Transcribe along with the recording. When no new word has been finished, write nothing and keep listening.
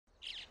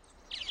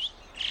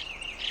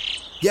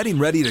Getting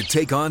ready to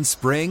take on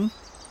spring?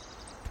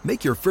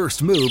 Make your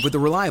first move with the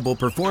reliable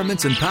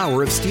performance and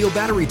power of Steel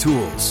battery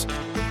tools.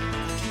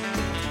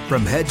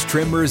 From hedge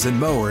trimmers and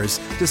mowers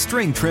to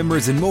string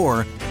trimmers and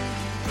more,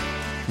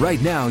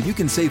 right now you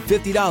can save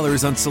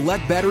 $50 on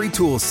select battery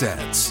tool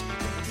sets.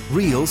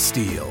 Real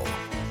Steel.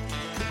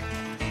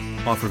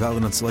 Offer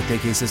valid on select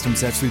AK system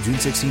sets through June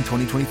 16,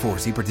 2024.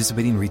 See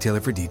participating retailer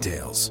for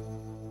details.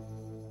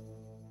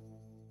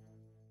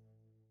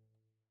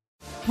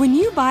 When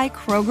you buy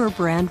Kroger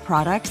brand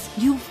products,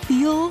 you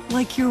feel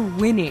like you're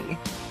winning.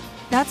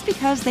 That's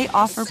because they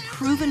offer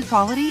proven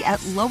quality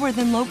at lower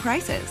than low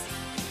prices.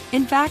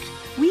 In fact,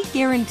 we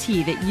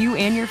guarantee that you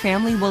and your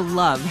family will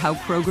love how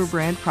Kroger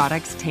brand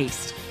products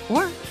taste,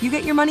 or you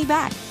get your money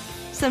back.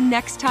 So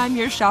next time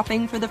you're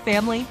shopping for the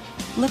family,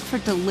 look for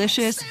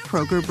delicious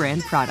Kroger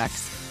brand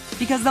products,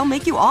 because they'll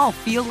make you all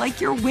feel like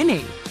you're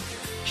winning.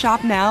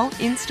 Shop now,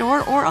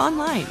 in-store, or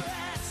online.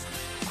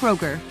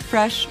 Kroger,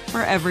 fresh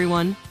for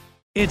everyone.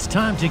 It's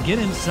time to get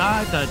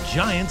inside the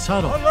Giants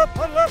huddle.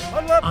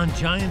 Huddle up. On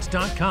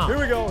Giants.com. Here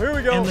we go.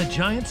 And the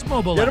Giants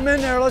mobile Get app. them in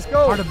there, let's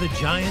go. Part of the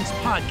Giants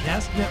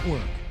Podcast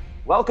Network.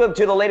 Welcome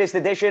to the latest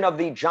edition of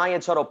the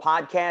Giants Huddle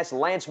Podcast.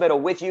 Lance Meadow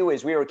with you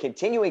as we are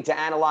continuing to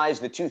analyze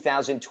the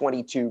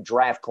 2022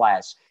 draft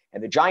class.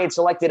 And the Giants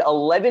selected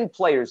 11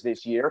 players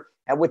this year.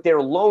 And with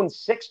their lone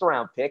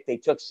sixth-round pick, they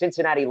took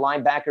Cincinnati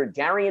linebacker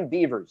Darrian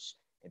Beavers.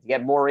 And to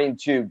get more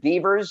into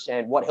Beavers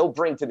and what he'll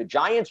bring to the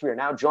Giants, we are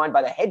now joined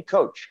by the head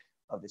coach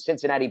of the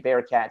Cincinnati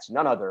Bearcats,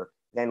 none other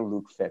than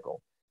Luke Fickell.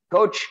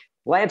 Coach,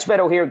 Lance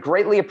Meadow here.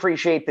 Greatly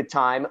appreciate the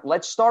time.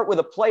 Let's start with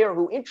a player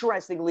who,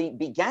 interestingly,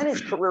 began his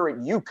career at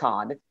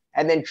UConn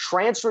and then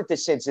transferred to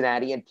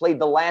Cincinnati and played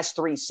the last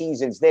 3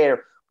 seasons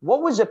there.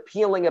 What was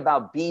appealing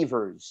about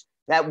Beavers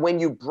that when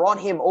you brought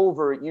him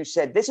over, you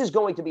said, this is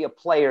going to be a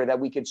player that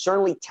we could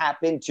certainly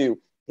tap into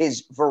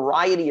his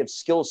variety of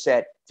skill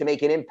set to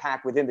make an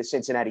impact within the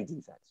Cincinnati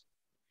defense?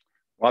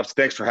 Well,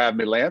 thanks for having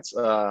me, Lance.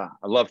 I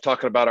love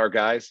talking about our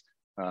guys.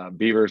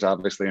 Beavers,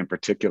 obviously, in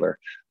particular.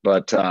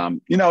 But,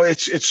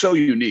 it's so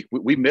unique.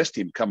 We missed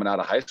him coming out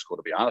of high school,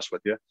 to be honest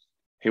with you.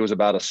 He was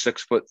about a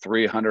 6'3",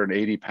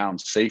 180-pound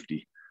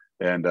safety.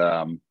 And,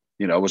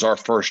 it was our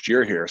first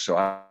year here. So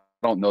I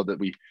don't know that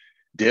we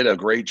did a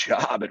great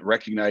job at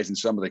recognizing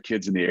some of the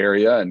kids in the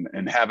area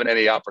and having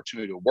any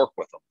opportunity to work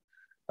with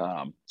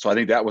them. So I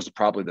think that was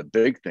probably the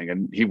big thing.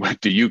 And he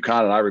went to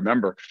UConn, and I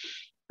remember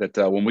that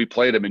when we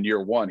played him in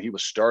year 1, he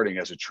was starting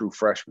as a true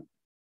freshman.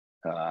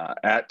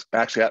 At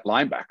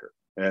linebacker.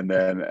 And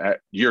then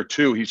at year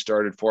 2, he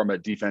started for him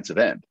at defensive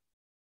end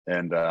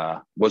and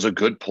was a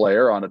good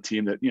player on a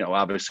team that,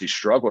 obviously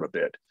struggled a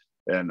bit.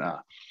 And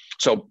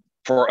so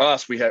for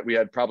us, we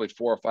had probably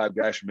 4 or 5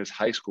 guys from his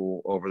high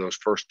school over those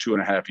first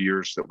 2.5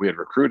 years that we had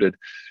recruited.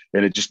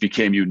 And it just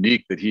became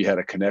unique that he had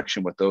a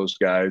connection with those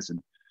guys. And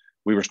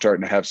we were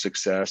starting to have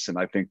success. And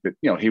I think that,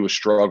 he was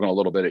struggling a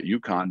little bit at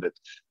UConn,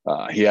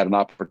 that he had an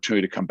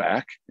opportunity to come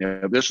back.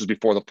 This was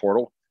before the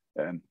portal.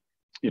 And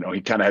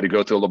he kind of had to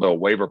go through a little bit of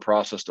waiver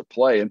process to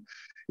play. And,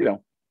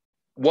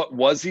 what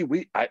was he?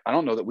 I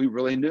don't know that we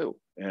really knew.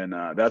 And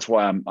that's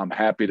why I'm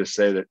happy to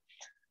say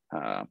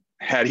that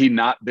had he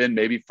not been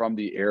maybe from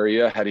the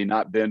area, had he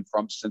not been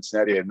from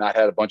Cincinnati, and not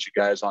had a bunch of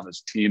guys on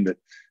his team that,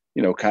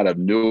 kind of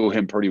knew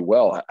him pretty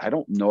well, I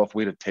don't know if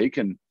we'd have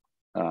taken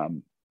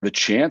the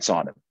chance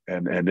on him.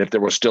 And if there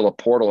was still a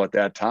portal at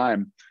that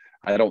time,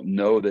 I don't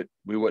know that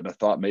we wouldn't have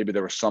thought maybe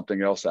there was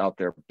something else out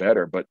there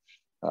better. But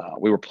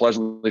we were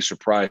pleasantly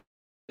surprised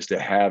to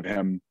have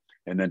him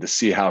and then to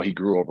see how he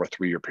grew over a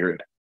 3-year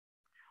period.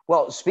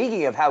 Well,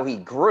 speaking of how he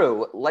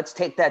grew, let's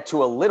take that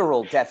to a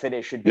literal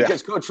definition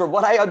because, Coach, from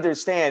what I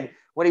understand,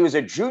 when he was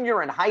a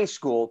junior in high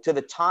school to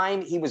the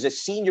time he was a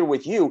senior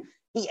with you,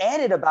 he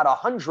added about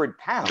 100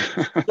 pounds.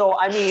 So,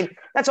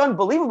 that's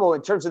unbelievable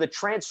in terms of the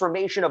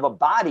transformation of a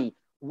body.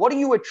 What do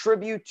you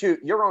attribute to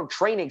your own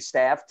training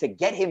staff to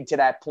get him to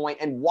that point,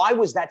 and why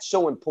was that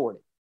so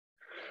important?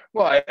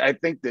 Well, I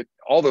think that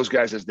all those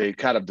guys, as they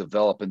kind of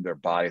develop in their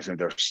bodies, and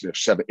they're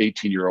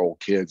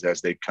 18-year-old kids,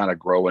 as they kind of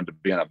grow into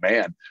being a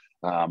man.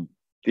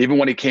 Even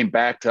when he came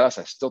back to us,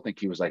 I still think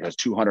he was like a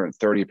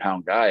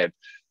 230-pound guy.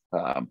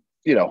 And,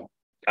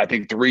 I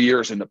think 3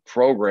 years in the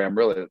program,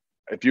 really,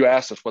 if you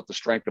ask us what the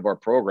strength of our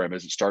program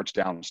is, it starts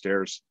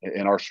downstairs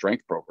in our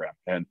strength program.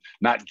 And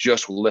not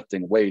just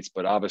lifting weights,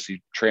 but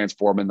obviously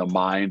transforming the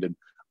mind and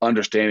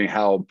understanding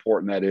how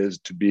important that is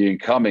to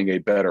becoming a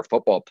better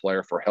football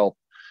player for health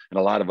and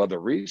a lot of other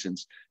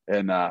reasons.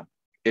 And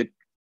it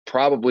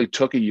probably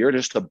took a year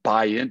just to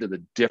buy into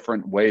the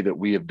different way that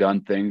we have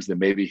done things than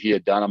maybe he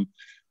had done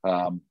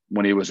them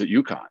when he was at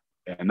UConn.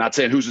 And not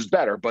saying whose is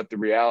better, but the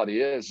reality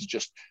is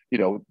just,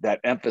 that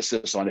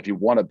emphasis on if you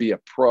want to be a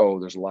pro,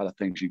 there's a lot of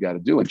things you got to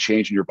do. And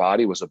changing your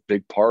body was a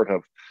big part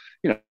of,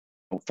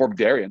 for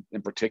Darrian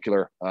in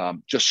particular,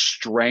 just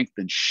strength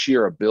and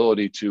sheer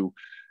ability to,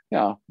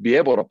 be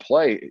able to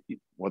play,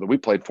 whether we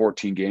played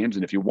 14 games.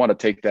 And if you want to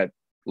take that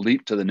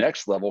leap to the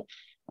next level,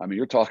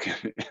 you're talking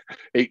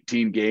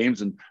 18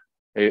 games and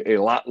a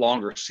lot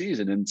longer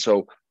season. And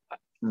so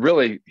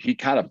really he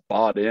kind of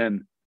bought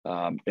in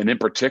And in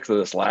particular,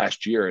 this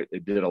last year,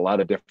 it did a lot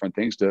of different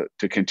things to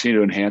continue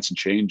to enhance and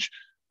change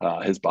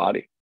his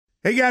body.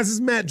 Hey guys, this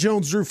is Matt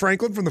Jones, Drew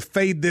Franklin from the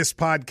Fade This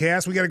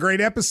podcast. We got a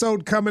great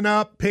episode coming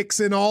up, picks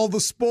in all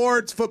the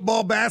sports,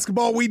 football,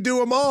 basketball, we do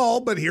them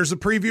all. But here's a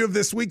preview of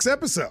this week's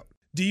episode.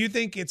 Do you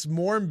think it's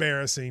more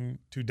embarrassing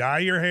to dye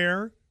your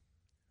hair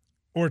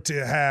or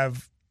to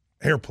have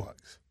hair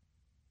plugs?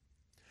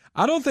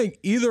 I don't think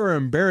either are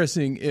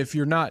embarrassing if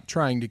you're not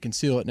trying to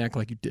conceal it and act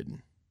like you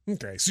didn't.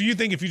 Okay, so you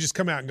think if you just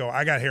come out and go,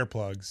 I got hair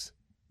plugs.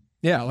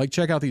 Yeah, like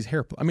check out these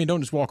hair plugs. I mean,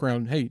 don't just walk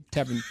around, hey,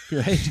 tapping,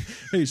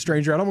 hey,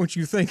 stranger, I don't want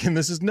you thinking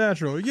this is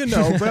natural. But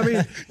I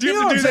mean, do you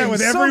have to do that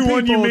with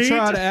everyone you meet?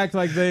 Try to act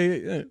like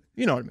they,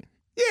 you know what I mean?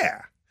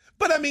 Yeah.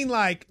 But I mean,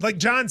 like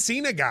John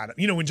Cena got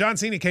it. When John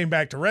Cena came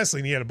back to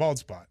wrestling, he had a bald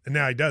spot, and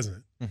now he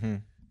doesn't. Mm-hmm.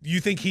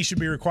 You think he should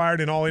be required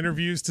in all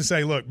interviews to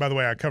say, look, by the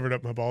way, I covered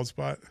up my bald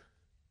spot?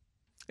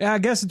 Yeah, I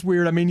guess it's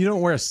weird. I mean, you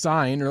don't wear a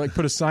sign or like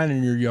put a sign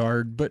in your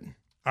yard, but.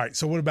 All right,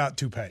 so what about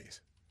toupees?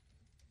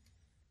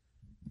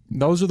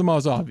 Those are the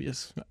most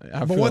obvious.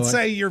 But let's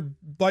say you're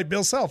like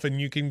Bill Self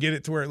and you can get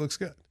it to where it looks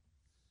good.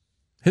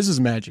 His is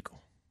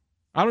magical.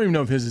 I don't even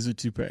know if his is a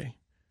toupee.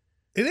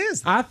 It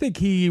is. I think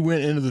he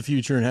went into the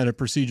future and had a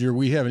procedure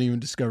we haven't even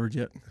discovered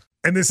yet.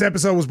 And this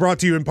episode was brought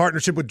to you in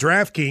partnership with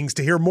DraftKings.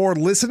 To hear more,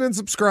 listen and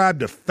subscribe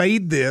to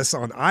Fade This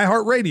on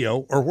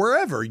iHeartRadio or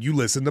wherever you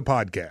listen to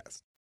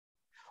podcasts.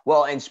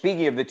 Well, and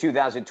speaking of the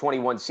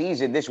 2021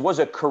 season, this was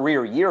a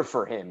career year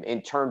for him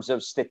in terms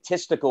of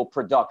statistical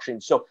production.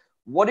 So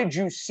what did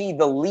you see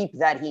the leap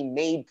that he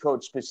made,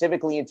 Coach,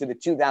 specifically into the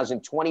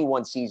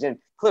 2021 season?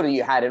 Clearly,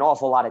 you had an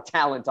awful lot of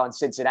talent on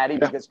Cincinnati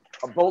because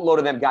a boatload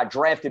of them got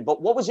drafted. But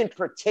what was in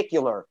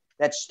particular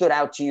that stood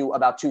out to you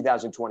about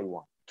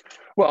 2021?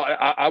 Well,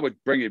 I would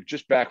bring it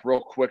just back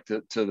real quick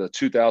to the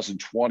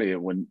 2020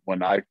 when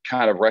I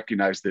kind of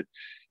recognized that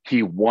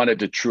he wanted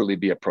to truly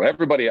be a pro.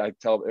 Everybody's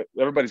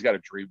got a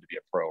dream to be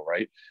a pro,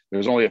 right?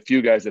 There's only a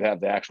few guys that have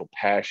the actual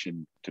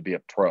passion to be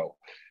a pro.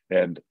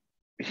 And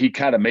he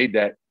kind of made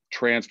that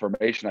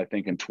transformation, I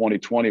think, in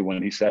 2020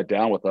 when he sat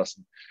down with us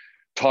and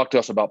talked to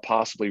us about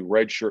possibly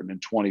redshirting in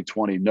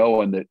 2020,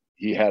 knowing that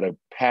he had a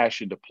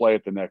passion to play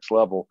at the next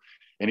level.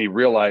 And he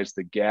realized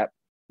the gap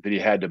that he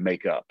had to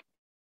make up.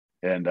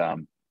 And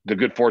the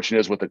good fortune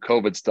is with the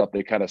COVID stuff,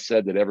 they kind of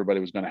said that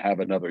everybody was going to have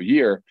another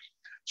year.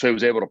 So he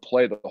was able to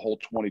play the whole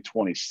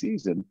 2020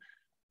 season,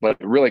 but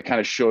it really kind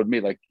of showed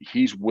me like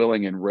he's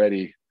willing and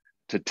ready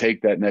to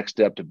take that next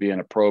step to being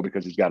a pro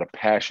because he's got a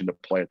passion to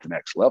play at the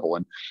next level.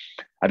 And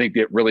I think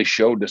it really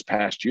showed this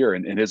past year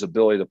in his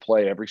ability to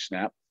play every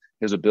snap,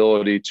 his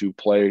ability to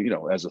play,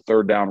 as a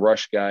third down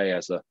rush guy,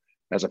 as a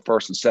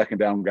first and second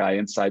down guy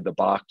inside the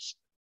box,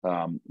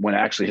 when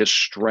actually his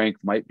strength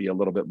might be a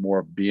little bit more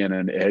of being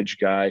an edge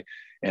guy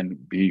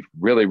and be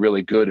really,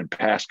 really good in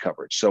pass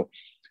coverage. So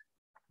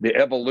the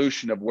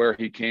evolution of where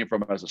he came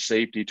from as a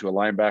safety to a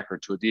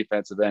linebacker to a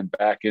defensive end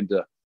back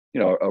into,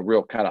 a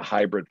real kind of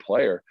hybrid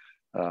player.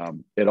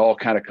 It all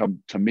kind of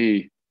come to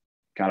me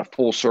kind of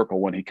full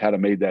circle when he kind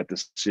of made that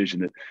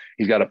decision that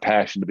he's got a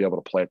passion to be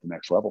able to play at the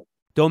next level.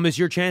 Don't miss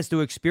your chance to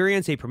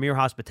experience a premier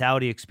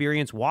hospitality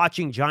experience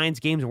watching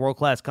Giants games and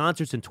world-class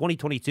concerts in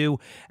 2022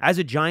 as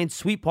a Giants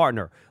suite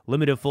partner.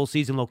 Limited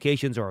full-season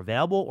locations are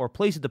available or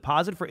place a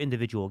deposit for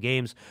individual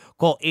games.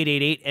 Call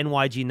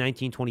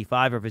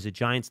 888-NYG-1925 or visit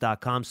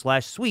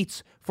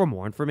giants.com/suites for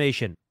more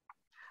information.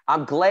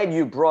 I'm glad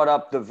you brought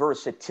up the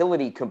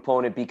versatility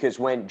component because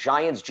when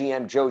Giants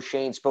GM Joe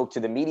Schoen spoke to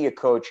the media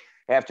coach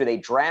after they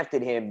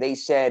drafted him, they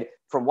said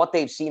from what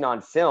they've seen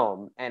on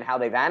film and how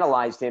they've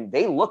analyzed him,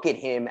 they look at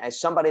him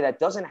as somebody that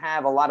doesn't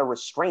have a lot of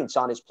restraints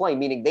on his play,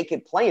 meaning they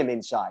could play him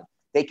inside.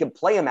 They can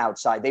play him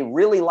outside. They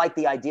really like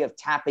the idea of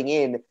tapping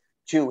in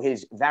to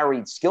his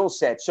varied skill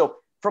set. So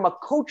from a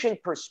coaching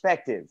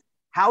perspective,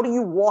 how do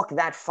you walk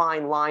that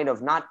fine line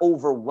of not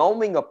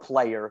overwhelming a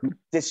player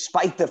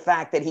despite the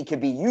fact that he can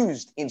be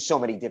used in so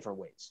many different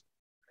ways?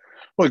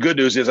 Well, the good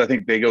news is I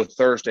think they go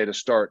Thursday to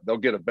start. They'll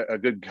get a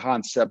good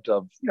concept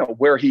of,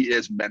 where he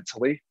is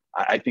mentally.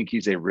 I think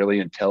he's a really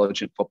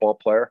intelligent football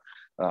player.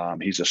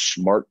 He's a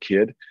smart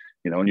kid,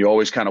 and you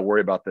always kind of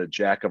worry about the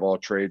jack of all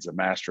trades, the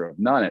master of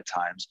none at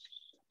times.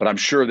 But I'm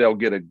sure they'll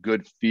get a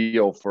good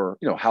feel for,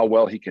 how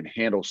well he can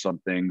handle some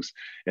things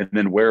and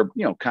then where,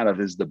 kind of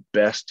is the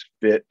best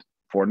fit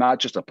for not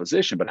just a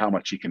position, but how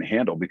much he can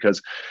handle.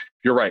 Because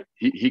you're right,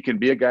 he can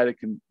be a guy that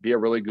can be a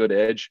really good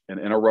edge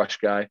and a rush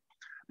guy.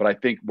 But I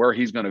think where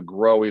he's going to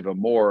grow even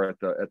more at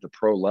the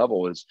pro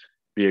level is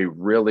be a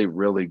really,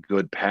 really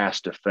good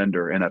pass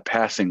defender in a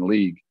passing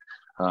league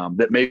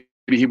that maybe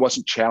he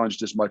wasn't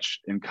challenged as much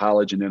in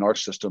college and in our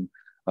system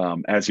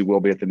as he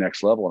will be at the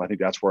next level. And I think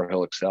that's where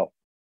he'll excel.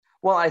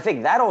 Well, I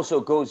think that also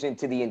goes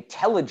into the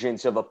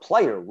intelligence of a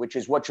player, which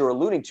is what you're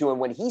alluding to. And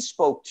when he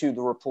spoke to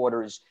the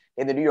reporters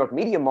in the New York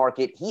media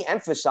market, he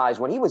emphasized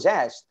when he was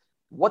asked,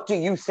 what do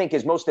you think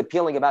is most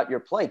appealing about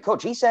your play?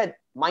 Coach, he said,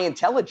 my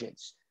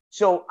intelligence.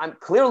 So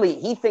clearly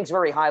he thinks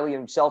very highly of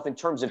himself in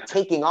terms of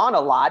taking on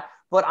a lot,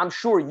 but I'm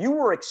sure you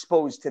were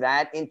exposed to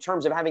that in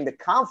terms of having the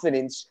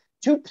confidence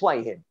to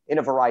play him in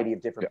a variety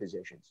of different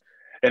positions.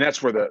 And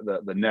that's where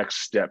the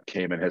next step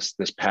came in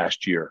this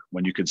past year,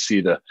 when you could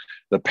see the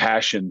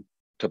passion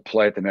to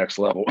play at the next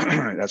level.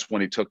 That's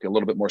when he took a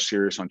little bit more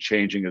serious on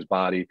changing his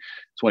body.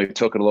 It's when he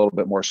took it a little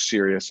bit more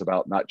serious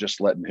about not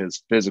just letting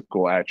his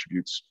physical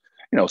attributes,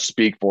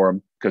 speak for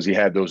him, because he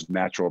had those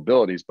natural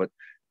abilities, but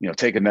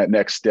taking that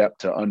next step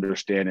to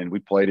understanding. We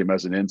played him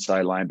as an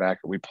inside linebacker.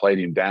 We played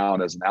him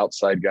down as an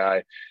outside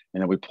guy.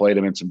 And then we played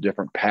him in some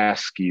different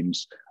pass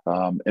schemes.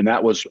 And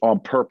that was on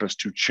purpose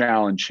to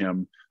challenge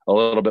him a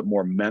little bit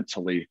more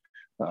mentally,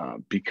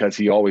 because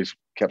he always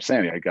kept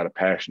saying, I got a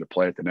passion to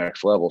play at the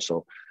next level.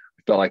 So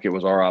we felt like it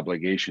was our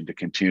obligation to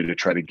continue to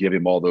try to give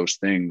him all those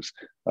things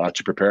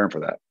to prepare him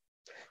for that.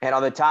 And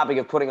on the topic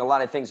of putting a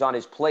lot of things on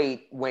his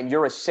plate, when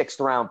you're a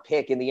 6th-round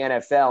pick in the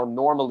NFL,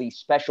 normally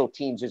special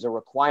teams is a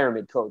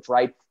requirement, Coach,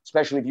 right?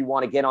 Especially if you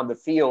want to get on the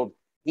field.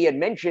 He had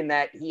mentioned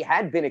that he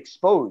had been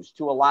exposed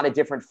to a lot of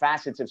different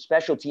facets of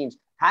special teams.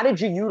 How did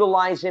you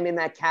utilize him in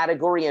that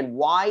category, and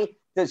why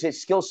does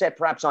his skill set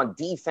perhaps on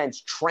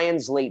defense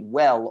translate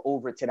well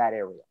over to that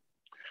area?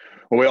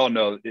 Well, we all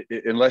know,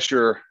 unless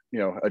you're,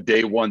 a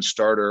day one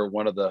starter,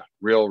 one of the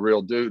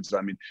real dudes,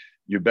 I mean,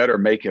 you better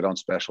make it on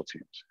special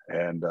teams.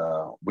 And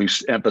we've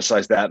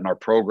emphasized that in our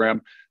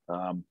program.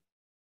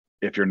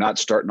 If you're not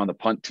starting on the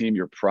punt team,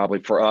 you're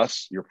probably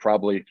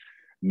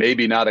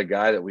maybe not a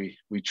guy that we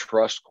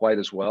trust quite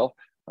as well.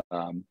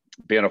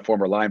 Being a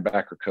former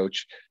linebacker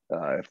coach,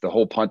 if the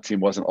whole punt team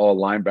wasn't all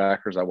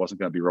linebackers, I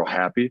wasn't going to be real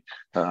happy.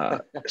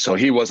 So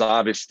he was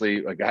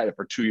obviously a guy that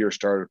for 2 years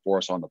started for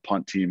us on the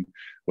punt team,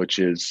 which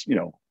is,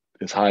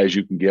 as high as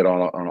you can get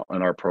on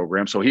our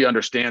program. So he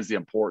understands the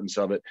importance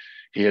of it.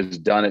 He has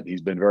done it.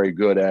 He's been very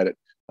good at it.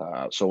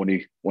 So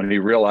when he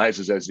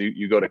realizes as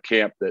you go to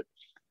camp that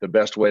the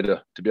best way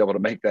to be able to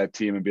make that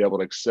team and be able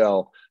to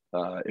excel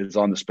is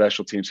on the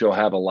special teams, he'll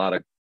have a lot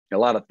of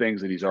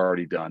things that he's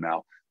already done.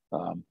 Now,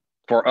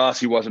 for us,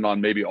 he wasn't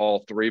on maybe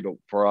all three, but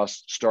for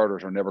us,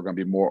 starters are never going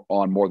to be more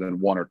than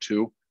one or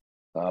two,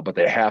 but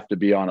they have to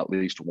be on at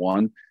least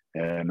one.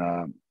 And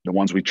the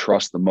ones we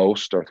trust the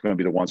most are going to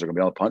be the ones that are going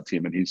to be on the punt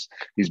team. And he's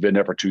been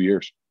there for 2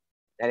 years.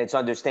 And it's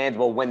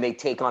understandable when they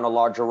take on a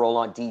larger role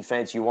on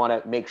defense, you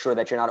want to make sure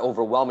that you're not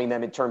overwhelming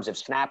them in terms of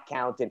snap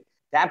count. And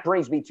that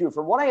brings me to,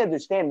 from what I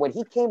understand, when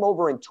he came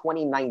over in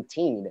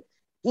 2019,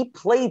 he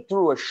played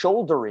through a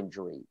shoulder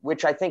injury,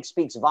 which I think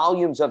speaks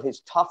volumes of his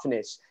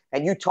toughness.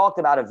 And you talked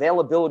about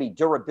availability,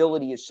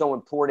 durability is so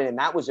important, and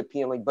that was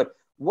appealing. But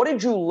what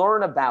did you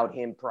learn about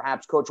him,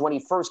 perhaps, Coach, when he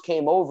first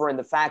came over, and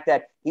the fact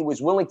that he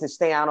was willing to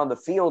stay out on the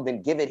field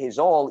and give it his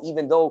all,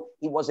 even though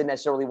he wasn't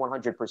necessarily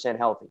 100%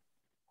 healthy?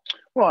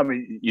 Well, I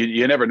mean,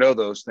 you never know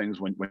those things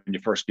when you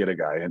first get a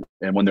guy.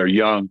 And when they're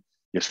young,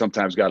 you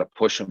sometimes got to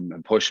push them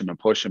and push them and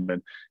push them.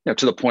 And,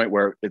 to the point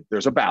where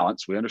there's a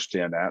balance. We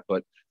understand that.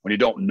 But when you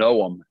don't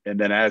know him, and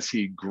then as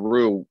he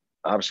grew,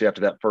 obviously after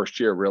that first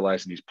year,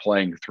 realizing he's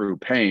playing through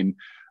pain,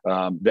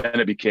 then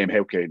it became, hey,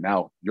 okay,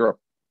 now you're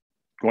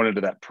going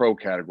into that pro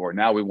category.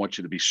 Now we want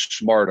you to be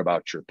smart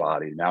about your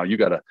body. Now you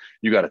gotta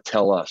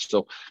tell us.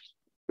 So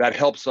that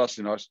helps us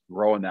in us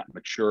growing that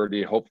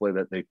maturity. Hopefully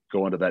that they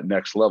go into that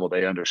next level.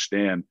 They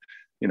understand,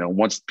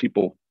 once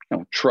people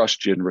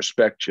trust you and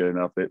respect you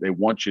enough, they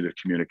want you to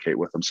communicate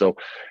with them. So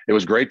it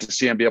was great to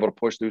see him be able to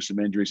push through some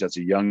injuries as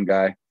a young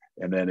guy.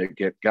 And then it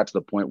got to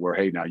the point where,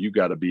 hey, now you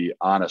got to be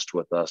honest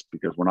with us,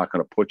 because we're not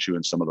going to put you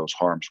in some of those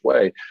harm's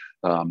way.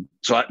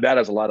 So that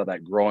has a lot of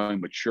that growing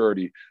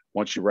maturity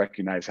once you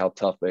recognize how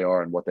tough they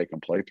are and what they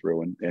can play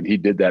through. And he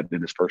did that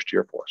in his first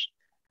year for us.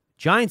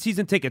 Giants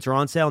season tickets are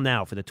on sale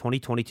now for the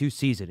 2022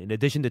 season. In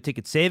addition to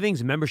ticket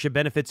savings, membership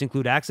benefits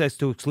include access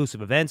to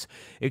exclusive events,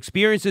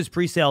 experiences,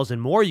 pre-sales,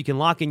 and more. You can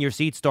lock in your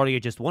seats starting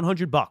at just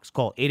 $100.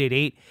 Call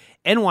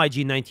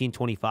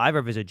 888-NYG-1925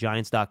 or visit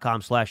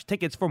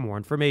giants.com/tickets for more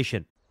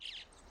information.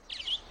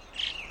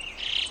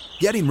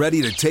 Getting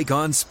ready to take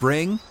on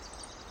spring?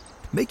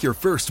 Make your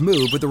first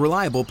move with the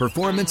reliable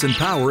performance and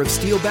power of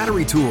Steel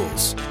battery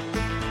tools.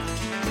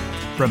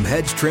 From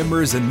hedge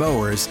trimmers and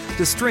mowers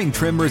to string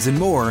trimmers and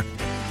more,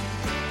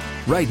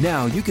 right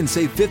now you can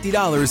save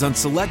 $50 on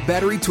select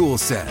battery tool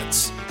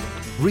sets.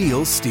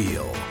 Real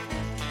Steel.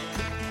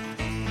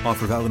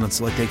 Offer valid on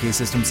select AK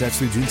system sets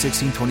through June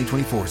 16,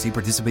 2024. See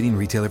participating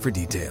retailer for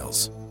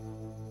details.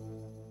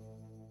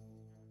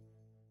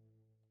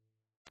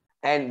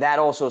 And that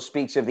also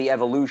speaks of the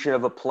evolution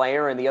of a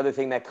player. And the other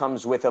thing that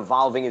comes with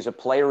evolving as a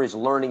player is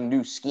learning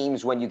new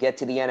schemes when you get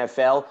to the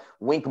NFL.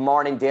 Wink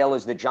Martindale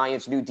is the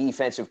Giants' new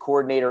defensive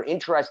coordinator.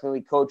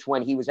 Interestingly, Coach,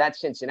 when he was at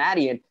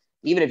Cincinnati, and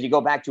even if you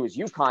go back to his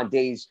UConn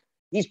days,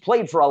 he's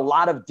played for a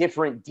lot of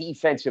different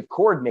defensive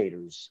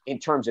coordinators in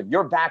terms of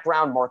your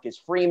background, Marcus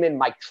Freeman,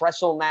 Mike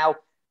Tressel now.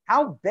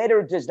 How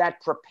better does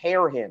that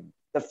prepare him,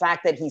 the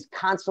fact that he's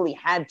constantly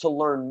had to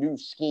learn new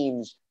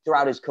schemes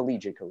throughout his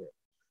collegiate career?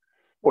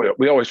 Well,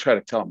 we always try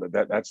to tell them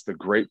that's the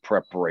great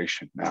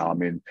preparation. Now, I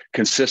mean,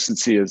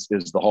 consistency is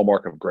the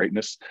hallmark of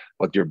greatness,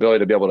 but your ability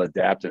to be able to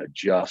adapt and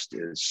adjust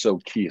is so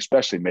key,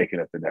 especially making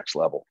it the next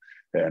level.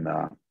 And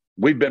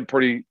we've been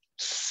pretty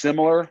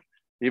similar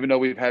even though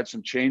we've had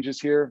some changes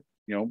here,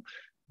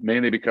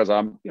 mainly because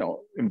I'm,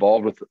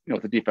 involved with,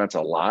 the defense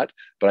a lot.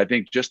 But I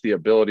think just the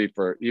ability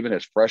for, even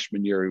his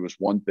freshman year, he was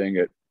one thing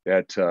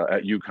at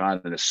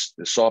UConn, and his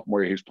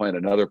sophomore year, he was playing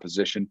another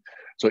position.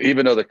 So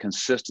even though the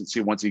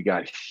consistency once he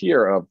got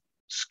here of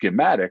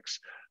schematics,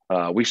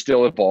 we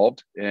still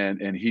evolved,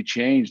 and he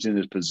changed in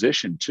his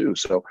position too.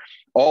 So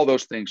all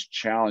those things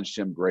challenged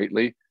him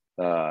greatly.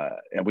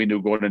 And we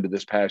knew going into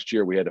this past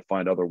year, we had to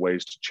find other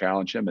ways to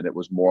challenge him. And it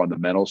was more on the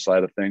mental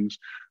side of things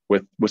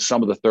with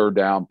some of the third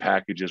down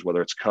packages,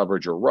 whether it's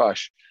coverage or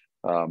rush,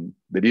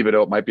 that even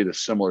though it might be the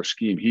similar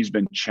scheme, he's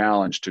been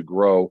challenged to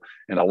grow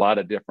in a lot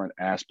of different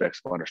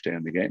aspects of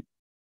understanding the game.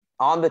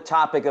 On the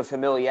topic of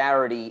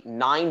familiarity,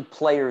 9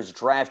 players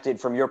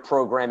drafted from your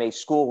program, a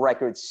school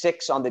record,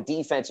 6 on the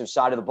defensive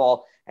side of the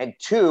ball, and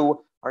 2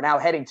 are now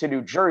heading to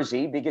New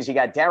Jersey because you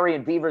got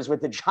Darrian Beavers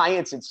with the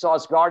Giants and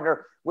Sauce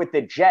Gardner with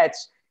the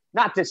Jets.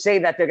 Not to say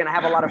that they're going to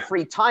have a lot of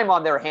free time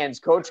on their hands,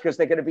 Coach, because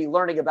they're going to be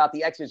learning about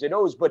the X's and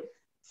O's. But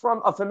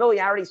from a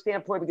familiarity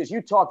standpoint, because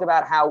you talked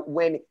about how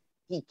when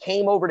he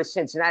came over to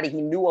Cincinnati,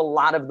 he knew a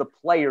lot of the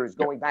players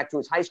going back to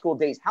his high school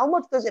days. How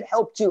much does it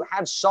help to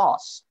have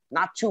Sauce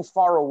not too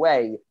far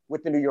away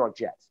with the New York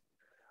Jets?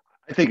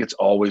 I think it's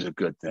always a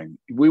good thing.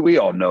 We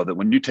all know that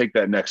when you take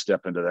that next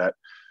step into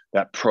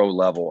that pro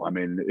level, I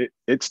mean,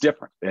 it's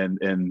different.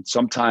 And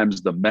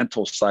sometimes the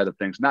mental side of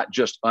things, not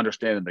just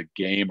understanding the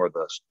game or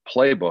the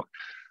playbook,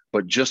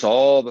 but just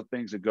all the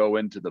things that go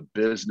into the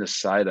business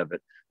side of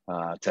it,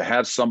 to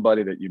have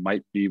somebody that you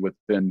might be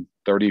within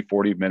 30,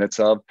 40 minutes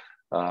of,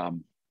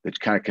 that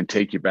kind of can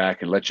take you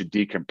back and let you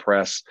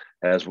decompress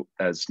as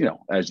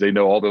they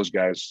know all those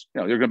guys,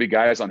 there are going to be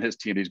guys on his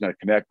team he's going to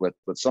connect with,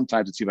 but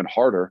sometimes it's even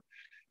harder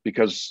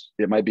because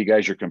it might be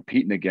guys you're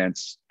competing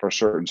against for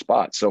certain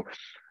spots. So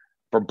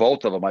for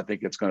both of them, I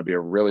think it's going to be a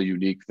really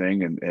unique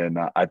thing. And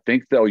I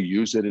think they'll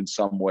use it in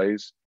some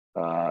ways,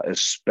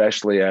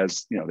 especially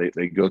as,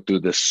 they go through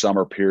this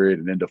summer period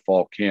and into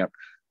fall camp,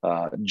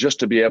 just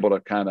to be able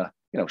to kind of,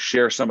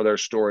 share some of their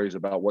stories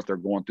about what they're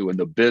going through in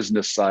the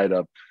business side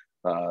of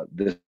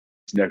this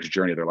next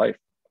journey of their life.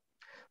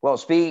 Well,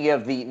 speaking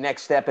of the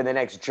next step in the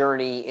next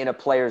journey in a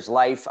player's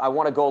life, I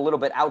want to go a little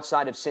bit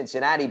outside of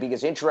Cincinnati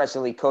because,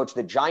 interestingly, Coach,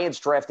 the Giants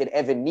drafted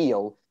Evan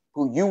Neal,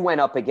 who you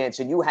went up against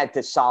and you had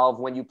to solve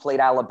when you played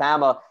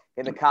Alabama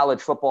in the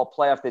college football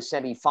playoff, the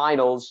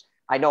semifinals.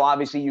 I know,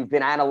 obviously, you've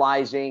been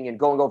analyzing and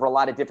going over a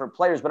lot of different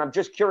players, but I'm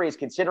just curious,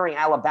 considering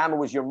Alabama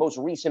was your most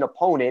recent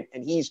opponent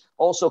and he's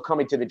also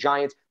coming to the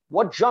Giants,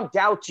 what jumped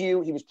out to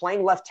you? He was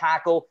playing left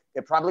tackle.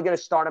 They're probably going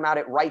to start him out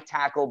at right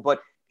tackle, but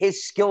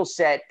his skill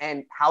set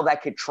and how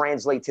that could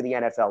translate to the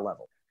NFL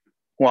level.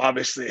 Well,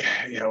 obviously,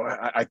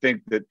 I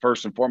think that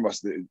first and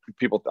foremost,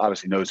 people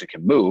obviously knows he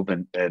can move.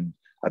 And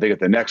I think at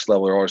the next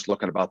level, they're always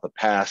looking about the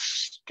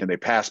pass. Can they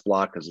pass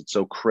block? Because it's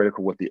so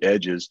critical with the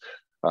edges.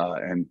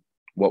 And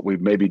what we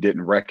maybe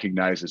didn't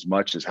recognize as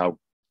much is how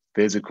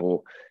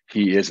physical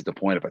he is at the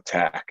point of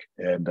attack.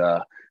 And,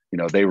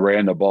 they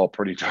ran the ball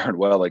pretty darn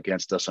well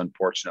against us,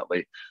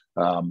 unfortunately.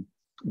 But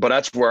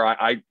that's where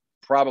I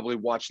probably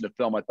watching the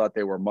film, I thought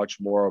they were much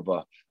more of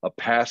a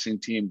passing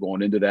team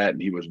going into that.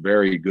 And he was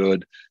very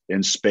good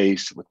in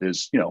space with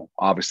his,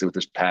 obviously with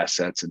his pass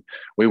sets. And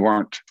we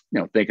weren't,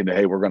 thinking that,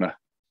 hey, we're going to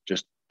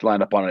just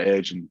line up on an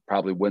edge and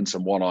probably win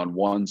some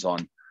one-on-ones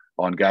on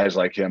guys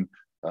like him.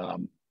 But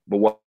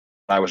what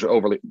I was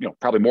overly,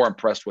 probably more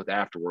impressed with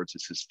afterwards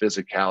is his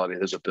physicality,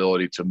 his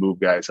ability to move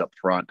guys up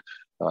front,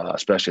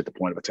 especially at the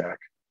point of attack.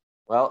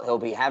 Well, he'll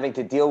be having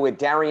to deal with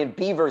Darrian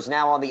Beavers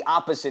now on the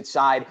opposite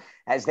side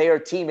as they are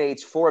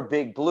teammates for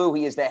Big Blue.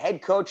 He is the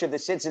head coach of the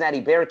Cincinnati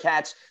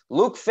Bearcats,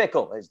 Luke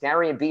Fickell, as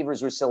Darrian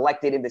Beavers was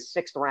selected in the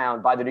 6th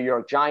round by the New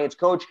York Giants.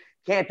 Coach,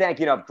 can't thank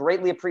you enough.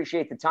 Greatly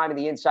appreciate the time and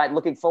the insight.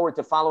 Looking forward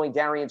to following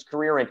Darrian's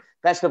career, and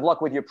best of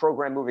luck with your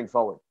program moving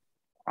forward.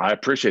 I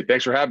appreciate it.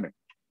 Thanks for having me.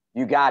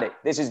 You got it.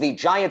 This is the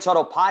Giants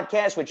Huddle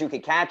podcast, which you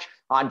can catch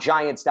on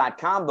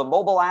Giants.com, the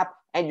mobile app,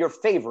 and your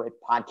favorite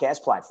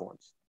podcast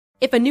platforms.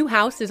 If a new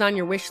house is on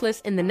your wish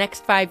list in the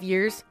next 5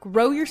 years,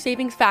 grow your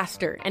savings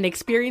faster and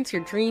experience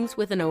your dreams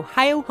with an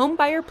Ohio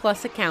Homebuyer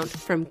Plus account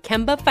from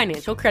Kemba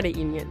Financial Credit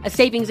Union. A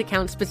savings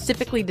account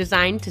specifically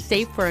designed to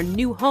save for a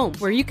new home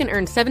where you can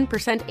earn 7%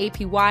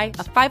 APY,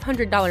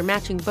 a $500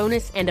 matching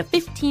bonus, and a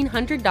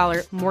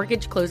 $1,500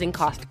 mortgage closing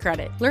cost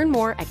credit. Learn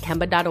more at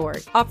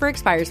Kemba.org. Offer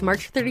expires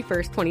March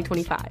 31st,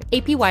 2025.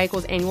 APY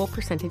equals annual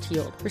percentage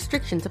yield.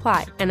 Restrictions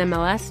apply.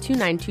 NMLS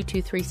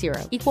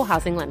 292230. Equal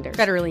housing lender.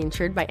 Federally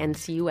insured by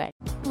NCUA.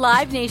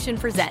 Live Nation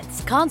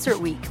presents Concert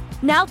Week.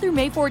 Now through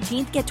May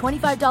 14th, get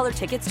 $25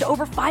 tickets to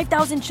over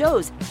 5,000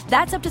 shows.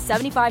 That's up to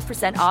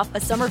 75% off a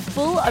summer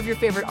full of your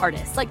favorite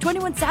artists like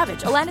 21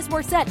 Savage, Alanis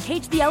Morissette,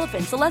 Cage the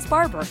Elephant, Celeste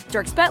Barber,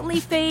 Dierks Bentley,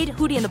 Fade,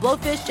 Hootie and the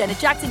Blowfish, Janet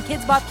Jackson,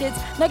 Kids Bop Kids,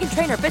 Meghan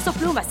Trainor, Peso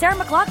Pluma, Sarah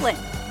McLachlan.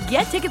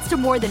 Get tickets to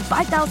more than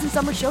 5,000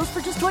 summer shows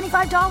for just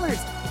 $25.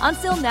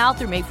 Until now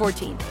through May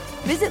 14th.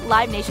 Visit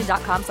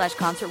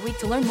LiveNation.com/Concert Week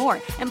to learn more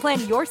and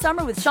plan your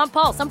summer with Sean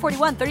Paul, Sum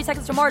 41, 30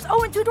 Seconds to Mars,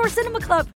 and Two Door Cinema Club.